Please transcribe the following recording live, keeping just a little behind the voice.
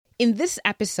In this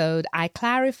episode, I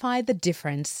clarify the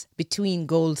difference between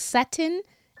goal setting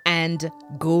and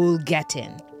goal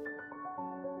getting.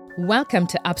 Welcome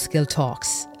to Upskill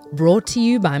Talks, brought to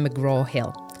you by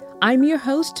McGraw-Hill. I'm your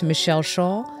host, Michelle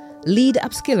Shaw, lead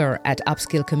upskiller at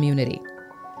Upskill Community.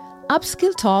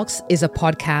 Upskill Talks is a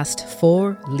podcast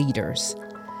for leaders.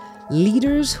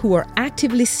 Leaders who are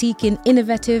actively seeking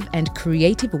innovative and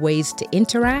creative ways to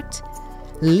interact,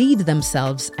 lead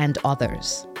themselves and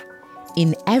others.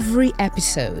 In every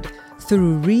episode,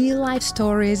 through real-life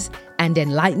stories and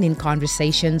enlightening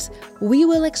conversations, we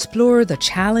will explore the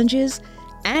challenges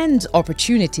and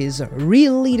opportunities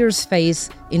real leaders face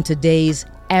in today's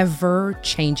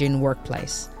ever-changing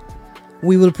workplace.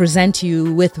 We will present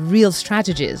you with real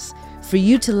strategies for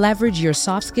you to leverage your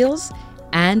soft skills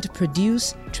and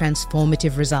produce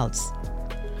transformative results.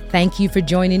 Thank you for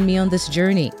joining me on this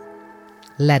journey.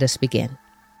 Let us begin.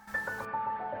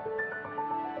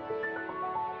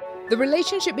 The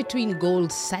relationship between goal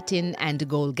setting and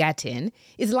goal getting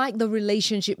is like the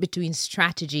relationship between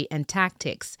strategy and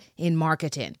tactics in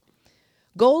marketing.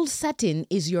 Goal setting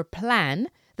is your plan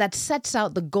that sets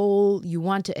out the goal you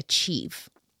want to achieve.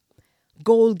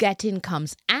 Goal getting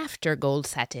comes after goal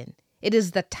setting. It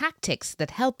is the tactics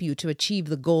that help you to achieve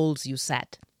the goals you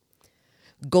set.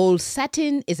 Goal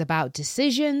setting is about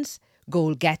decisions.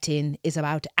 Goal getting is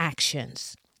about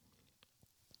actions.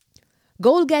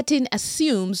 Goal getting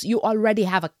assumes you already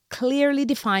have a clearly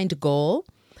defined goal,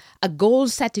 a goal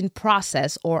setting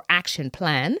process or action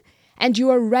plan, and you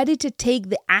are ready to take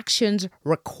the actions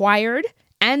required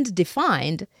and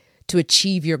defined to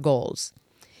achieve your goals.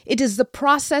 It is the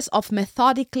process of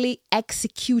methodically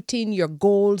executing your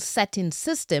goal-setting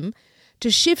system to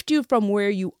shift you from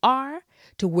where you are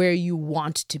to where you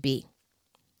want to be.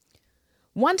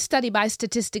 One study by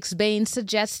Statistics Bain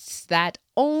suggests that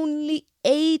only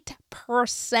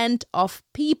 8% of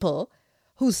people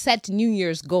who set New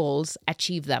Year's goals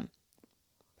achieve them.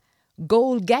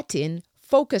 Goal-getting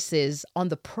focuses on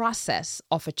the process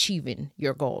of achieving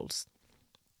your goals.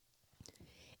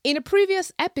 In a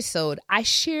previous episode, I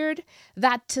shared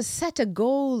that to set a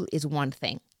goal is one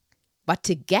thing, but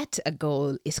to get a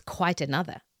goal is quite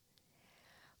another.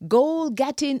 Goal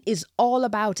getting is all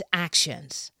about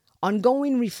actions,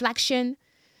 ongoing reflection,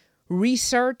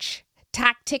 research,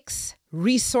 tactics,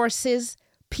 resources,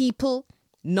 people,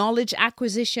 knowledge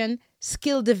acquisition,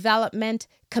 skill development,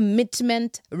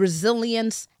 commitment,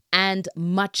 resilience, and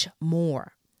much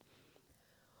more.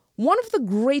 One of the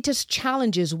greatest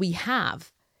challenges we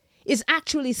have is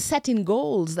actually setting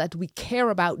goals that we care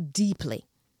about deeply.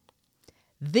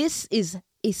 This is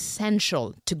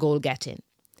essential to goal getting.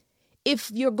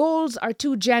 If your goals are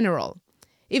too general,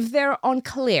 if they're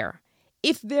unclear,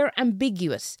 if they're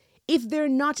ambiguous, if they're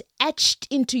not etched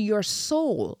into your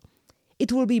soul,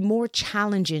 it will be more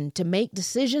challenging to make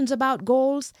decisions about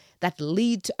goals that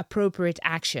lead to appropriate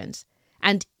actions,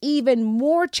 and even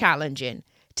more challenging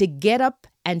to get up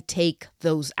and take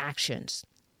those actions.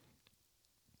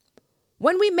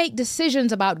 When we make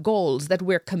decisions about goals that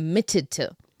we're committed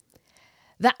to,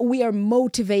 that we are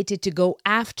motivated to go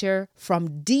after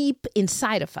from deep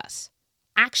inside of us,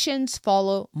 actions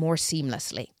follow more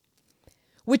seamlessly.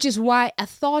 Which is why a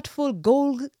thoughtful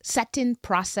goal-setting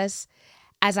process,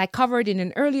 as I covered in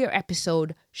an earlier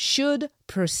episode, should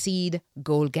precede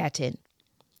goal-getting.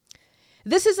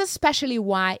 This is especially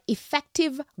why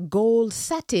effective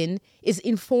goal-setting is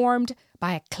informed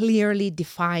by a clearly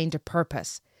defined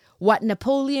purpose, what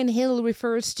Napoleon Hill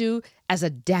refers to as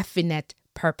a definite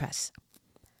purpose.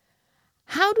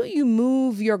 How do you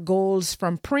move your goals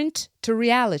from print to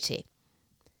reality?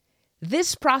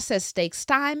 This process takes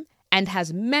time and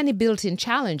has many built-in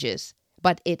challenges,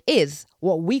 but it is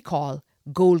what we call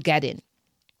goal-getting.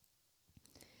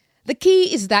 The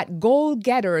key is that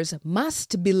goal-getters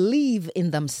must believe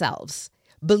in themselves,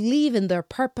 believe in their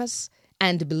purpose,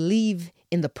 and believe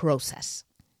in the process.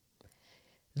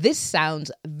 This sounds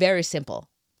very simple,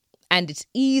 and it's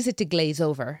easy to glaze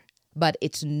over, but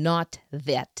it's not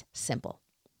that simple.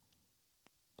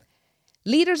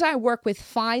 Leaders I work with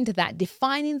find that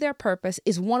defining their purpose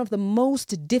is one of the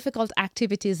most difficult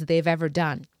activities they've ever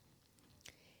done.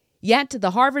 Yet, the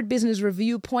Harvard Business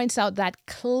Review points out that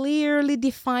clearly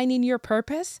defining your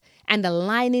purpose and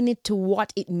aligning it to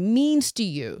what it means to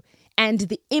you and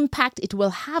the impact it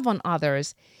will have on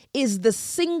others is the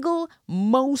single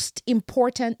most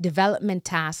important development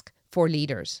task for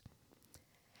leaders.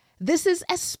 This is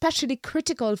especially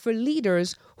critical for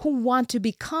leaders who want to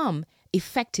become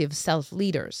effective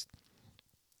self-leaders.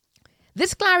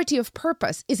 This clarity of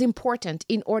purpose is important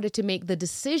in order to make the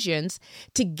decisions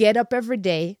to get up every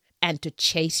day and to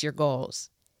chase your goals.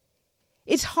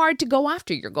 It's hard to go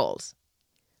after your goals.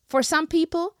 For some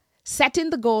people, setting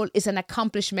the goal is an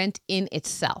accomplishment in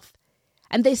itself,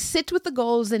 and they sit with the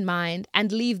goals in mind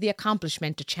and leave the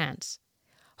accomplishment to chance,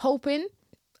 hoping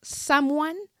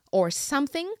someone or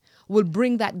something will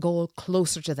bring that goal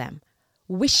closer to them,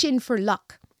 wishing for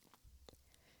luck.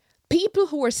 People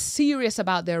who are serious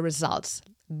about their results,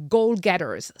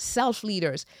 goal-getters,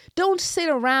 self-leaders, don't sit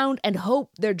around and hope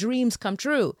their dreams come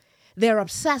true. They're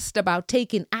obsessed about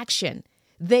taking action.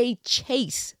 They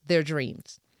chase their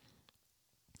dreams.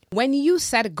 When you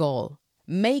set a goal,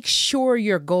 make sure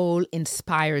your goal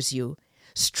inspires you,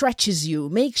 stretches you,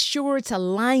 make sure it's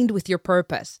aligned with your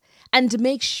purpose, and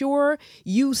make sure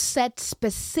you set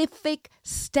specific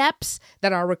steps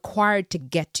that are required to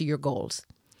get to your goals.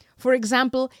 For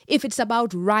example, if it's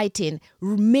about writing,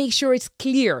 make sure it's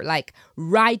clear, like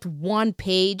write 1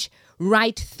 page,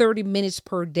 write 30 minutes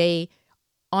per day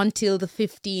until the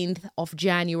 15th of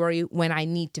January when I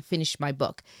need to finish my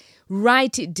book.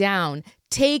 Write it down.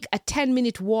 Take a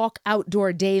 10-minute walk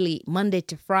outdoor daily, Monday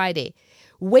to Friday.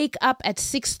 Wake up at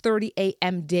 6:30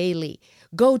 a.m. daily.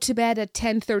 Go to bed at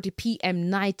 10:30 p.m.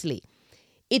 nightly.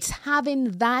 It's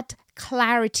having that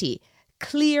clarity,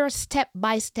 clear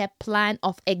step-by-step plan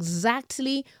of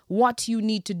exactly what you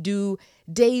need to do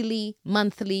daily,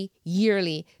 monthly,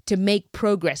 yearly to make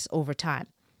progress over time.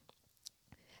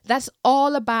 That's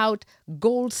all about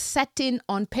goal setting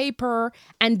on paper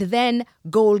and then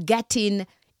goal getting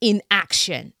in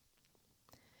action.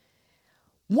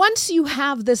 Once you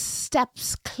have the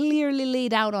steps clearly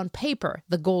laid out on paper,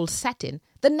 the goal setting,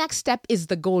 the next step is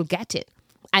the goal getting.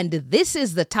 And this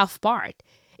is the tough part.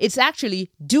 It's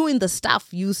actually doing the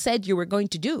stuff you said you were going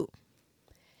to do.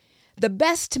 The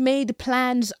best made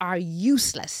plans are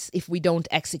useless if we don't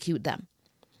execute them.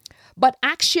 But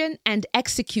action and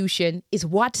execution is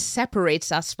what separates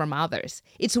us from others.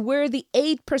 It's where the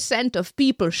 8% of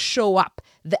people show up,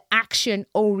 the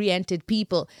action-oriented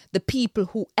people, the people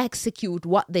who execute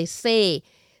what they say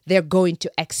they're going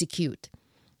to execute.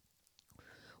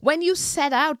 When you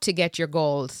set out to get your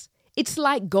goals, it's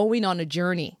like going on a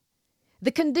journey.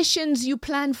 The conditions you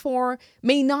plan for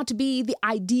may not be the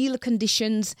ideal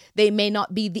conditions. They may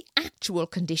not be the actual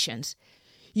conditions.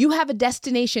 You have a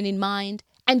destination in mind,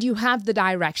 and you have the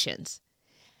directions.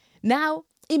 Now,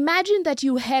 imagine that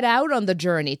you head out on the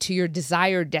journey to your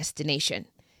desired destination.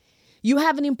 You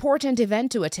have an important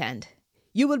event to attend.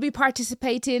 You will be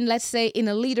participating, let's say, in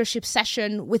a leadership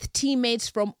session with teammates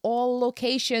from all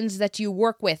locations that you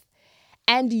work with.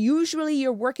 And usually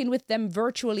you're working with them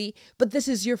virtually, but this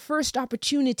is your first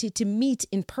opportunity to meet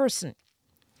in person.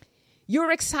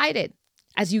 You're excited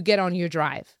as you get on your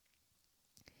drive.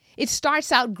 It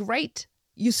starts out great.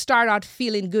 You start out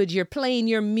feeling good. You're playing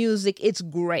your music. It's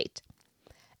great.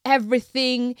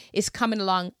 Everything is coming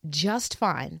along just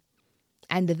fine.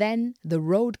 And then the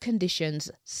road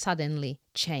conditions suddenly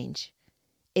change.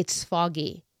 It's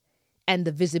foggy and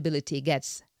the visibility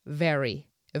gets very,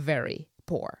 very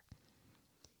poor.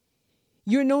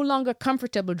 You're no longer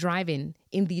comfortable driving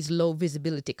in these low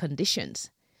visibility conditions,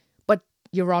 but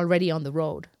you're already on the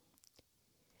road.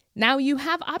 Now you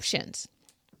have options.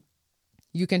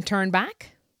 You can turn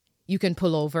back, you can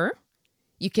pull over,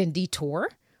 you can detour,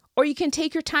 or you can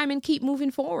take your time and keep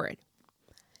moving forward.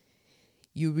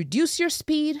 You reduce your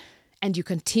speed and you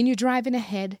continue driving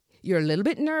ahead. You're a little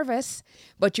bit nervous,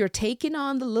 but you're taking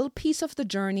on the little piece of the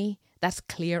journey that's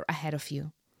clear ahead of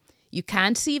you. You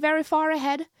can't see very far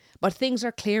ahead, but things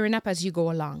are clearing up as you go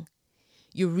along.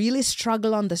 You really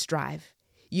struggle on this drive.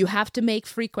 You have to make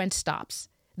frequent stops.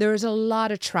 There is a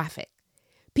lot of traffic.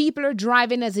 People are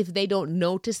driving as if they don't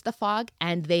notice the fog,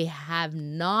 and they have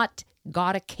not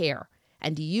got a care.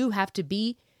 And you have to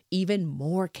be even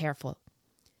more careful.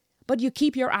 But you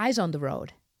keep your eyes on the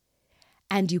road,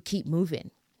 and you keep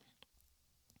moving.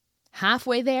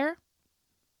 Halfway there,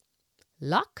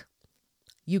 luck,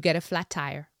 you get a flat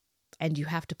tire, and you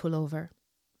have to pull over.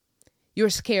 You're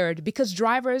scared because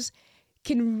drivers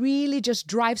can really just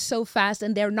drive so fast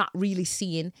and they're not really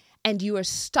seeing, and you are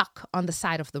stuck on the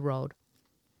side of the road.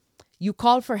 You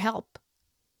call for help.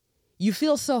 You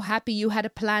feel so happy you had a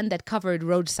plan that covered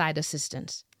roadside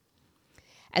assistance.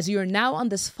 As you're now on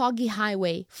this foggy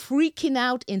highway, freaking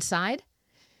out inside,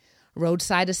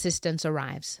 roadside assistance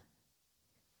arrives.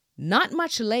 Not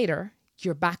much later,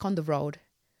 you're back on the road,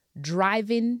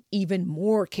 driving even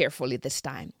more carefully this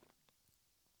time.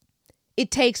 It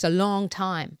takes a long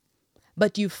time,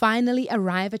 but you finally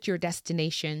arrive at your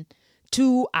destination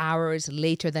 2 hours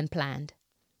later than planned.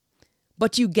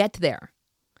 But you get there,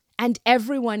 and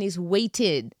everyone is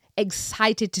waiting,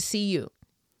 excited to see you.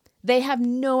 They have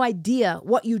no idea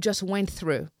what you just went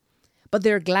through, but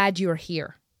they're glad you're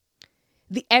here.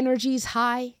 The energy is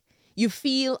high, you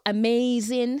feel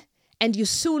amazing, and you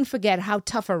soon forget how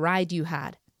tough a ride you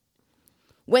had.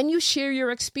 When you share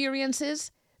your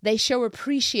experiences, they show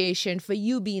appreciation for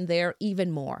you being there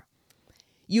even more.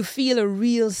 You feel a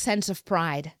real sense of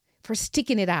pride for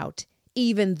sticking it out,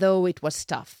 even though it was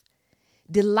tough.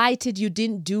 Delighted you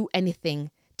didn't do anything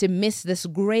to miss this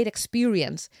great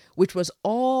experience, which was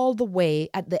all the way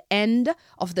at the end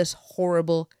of this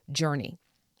horrible journey.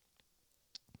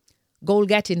 Goal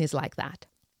getting is like that.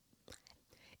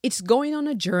 It's going on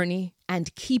a journey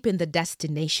and keeping the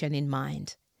destination in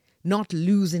mind, not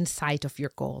losing sight of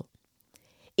your goal.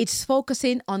 It's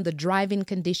focusing on the driving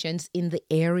conditions in the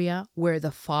area where the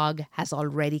fog has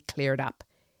already cleared up.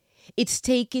 It's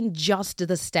taking just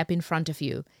the step in front of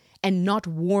you and not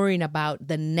worrying about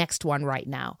the next one right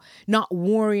now, not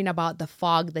worrying about the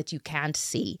fog that you can't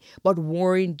see, but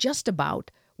worrying just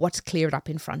about what's cleared up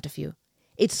in front of you.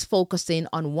 It's focusing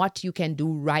on what you can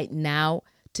do right now,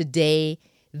 today,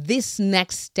 this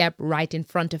next step right in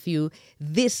front of you,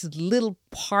 this little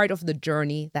part of the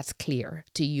journey that's clear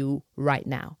to you right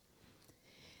now.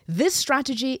 This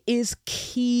strategy is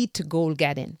key to goal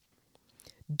getting.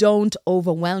 Don't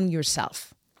overwhelm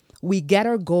yourself. We get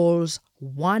our goals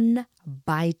one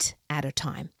bite at a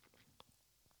time.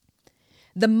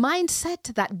 The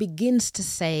mindset that begins to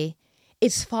say,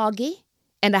 it's foggy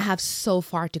and I have so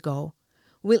far to go,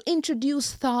 will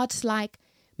introduce thoughts like,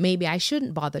 maybe I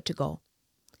shouldn't bother to go.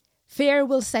 Fear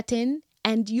will set in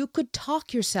and you could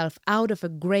talk yourself out of a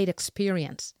great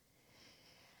experience.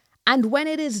 And when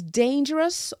it is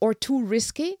dangerous or too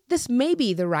risky, this may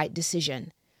be the right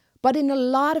decision. But in a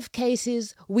lot of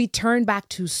cases, we turn back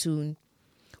too soon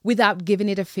without giving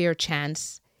it a fair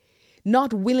chance,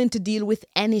 not willing to deal with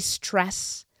any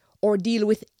stress or deal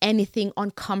with anything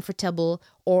uncomfortable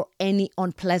or any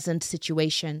unpleasant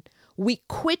situation. We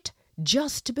quit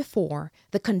just before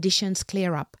the conditions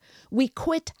clear up. We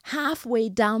quit halfway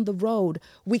down the road.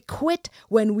 We quit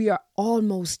when we are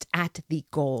almost at the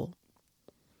goal.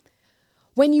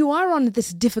 When you are on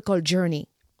this difficult journey,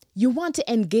 you want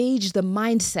to engage the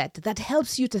mindset that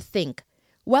helps you to think,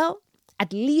 well,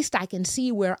 at least I can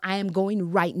see where I am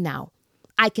going right now.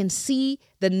 I can see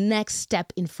the next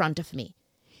step in front of me.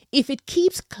 If it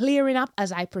keeps clearing up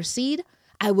as I proceed,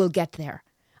 I will get there.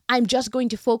 I'm just going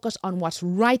to focus on what's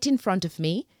right in front of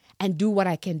me and do what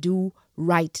I can do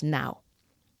right now.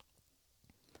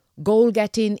 Goal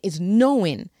getting is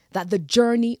knowing that the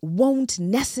journey won't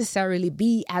necessarily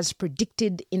be as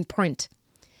predicted in print.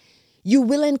 You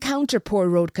will encounter poor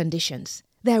road conditions.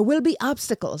 There will be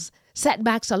obstacles,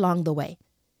 setbacks along the way.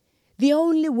 The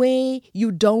only way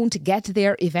you don't get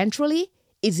there eventually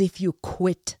is if you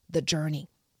quit the journey.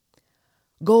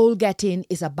 Goal getting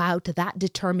is about that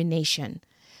determination,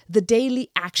 the daily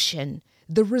action,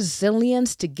 the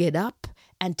resilience to get up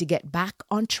and to get back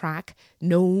on track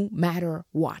no matter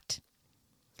what.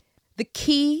 The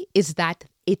key is that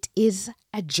it is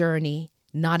a journey,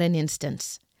 not an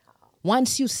instance.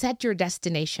 Once you set your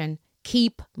destination,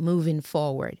 keep moving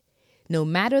forward. No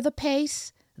matter the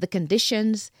pace, the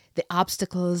conditions, the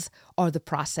obstacles, or the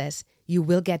process, you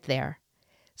will get there.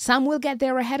 Some will get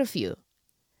there ahead of you.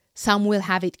 Some will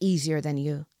have it easier than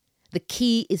you. The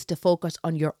key is to focus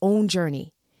on your own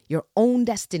journey, your own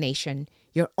destination,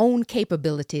 your own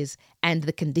capabilities, and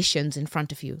the conditions in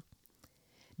front of you.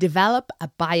 Develop a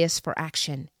bias for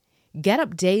action. Get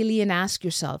up daily and ask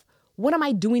yourself, what am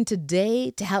I doing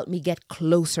today to help me get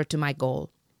closer to my goal?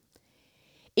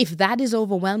 If that is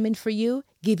overwhelming for you,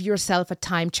 give yourself a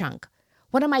time chunk.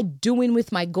 What am I doing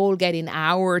with my goal-getting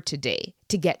hour today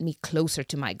to get me closer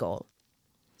to my goal?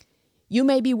 You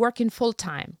may be working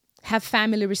full-time, have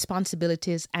family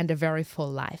responsibilities, and a very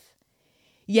full life.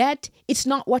 Yet, it's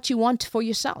not what you want for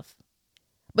yourself.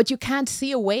 But you can't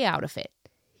see a way out of it.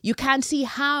 You can't see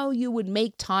how you would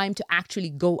make time to actually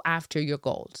go after your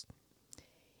goals.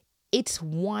 It's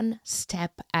one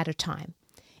step at a time.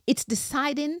 It's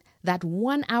deciding that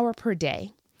 1 hour per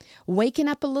day, waking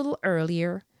up a little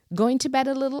earlier, going to bed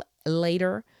a little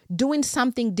later, doing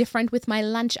something different with my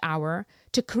lunch hour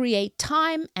to create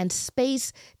time and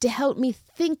space to help me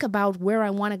think about where I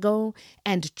want to go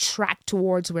and track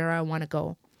towards where I want to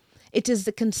go. It is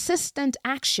the consistent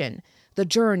action, the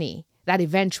journey, that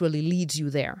eventually leads you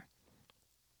there.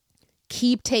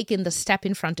 Keep taking the step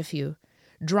in front of you,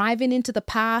 driving into the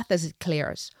path as it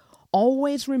clears,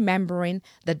 always remembering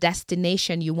the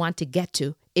destination you want to get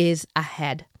to is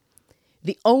ahead.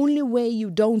 The only way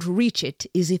you don't reach it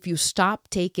is if you stop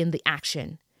taking the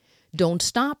action. Don't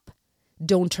stop,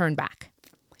 don't turn back.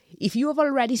 If you have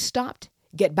already stopped,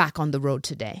 get back on the road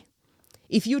today.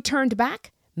 If you turned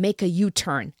back, make a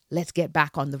U-turn. Let's get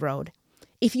back on the road.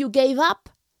 If you gave up,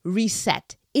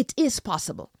 reset. It is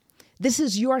possible. This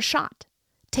is your shot.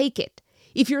 Take it.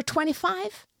 If you're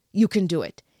 25, you can do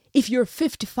it. If you're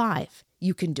 55,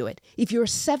 you can do it. If you're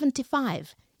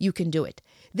 75, you can do it.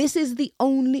 This is the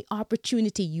only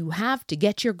opportunity you have to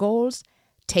get your goals.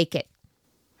 Take it.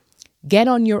 Get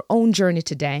on your own journey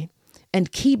today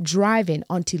and keep driving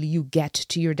until you get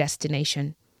to your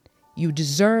destination. You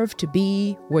deserve to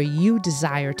be where you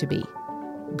desire to be.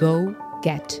 Go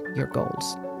get your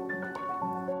goals.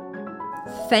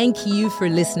 Thank you for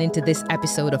listening to this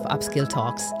episode of Upskill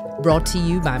Talks, brought to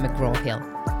you by McGraw-Hill.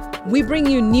 We bring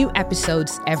you new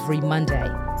episodes every Monday.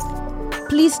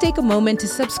 Please take a moment to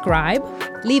subscribe,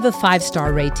 leave a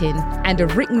 5-star rating and a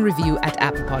written review at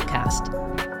Apple Podcast.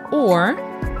 Or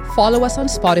follow us on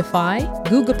Spotify,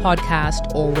 Google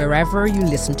Podcast, or wherever you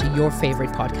listen to your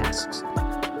favorite podcasts.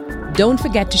 Don't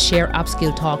forget to share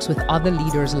Upskill Talks with other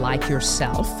leaders like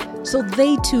yourself so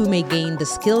they too may gain the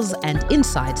skills and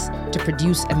insights to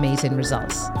produce amazing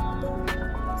results.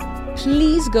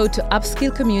 Please go to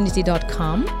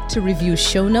upskillcommunity.com to review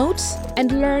show notes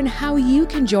and learn how you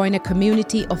can join a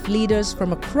community of leaders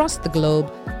from across the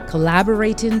globe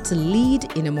collaborating to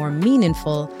lead in a more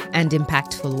meaningful and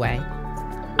impactful way.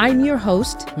 I'm your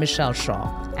host, Michelle Shaw,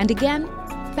 and again,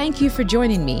 thank you for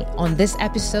joining me on this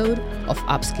episode of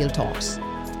Upskill Talks.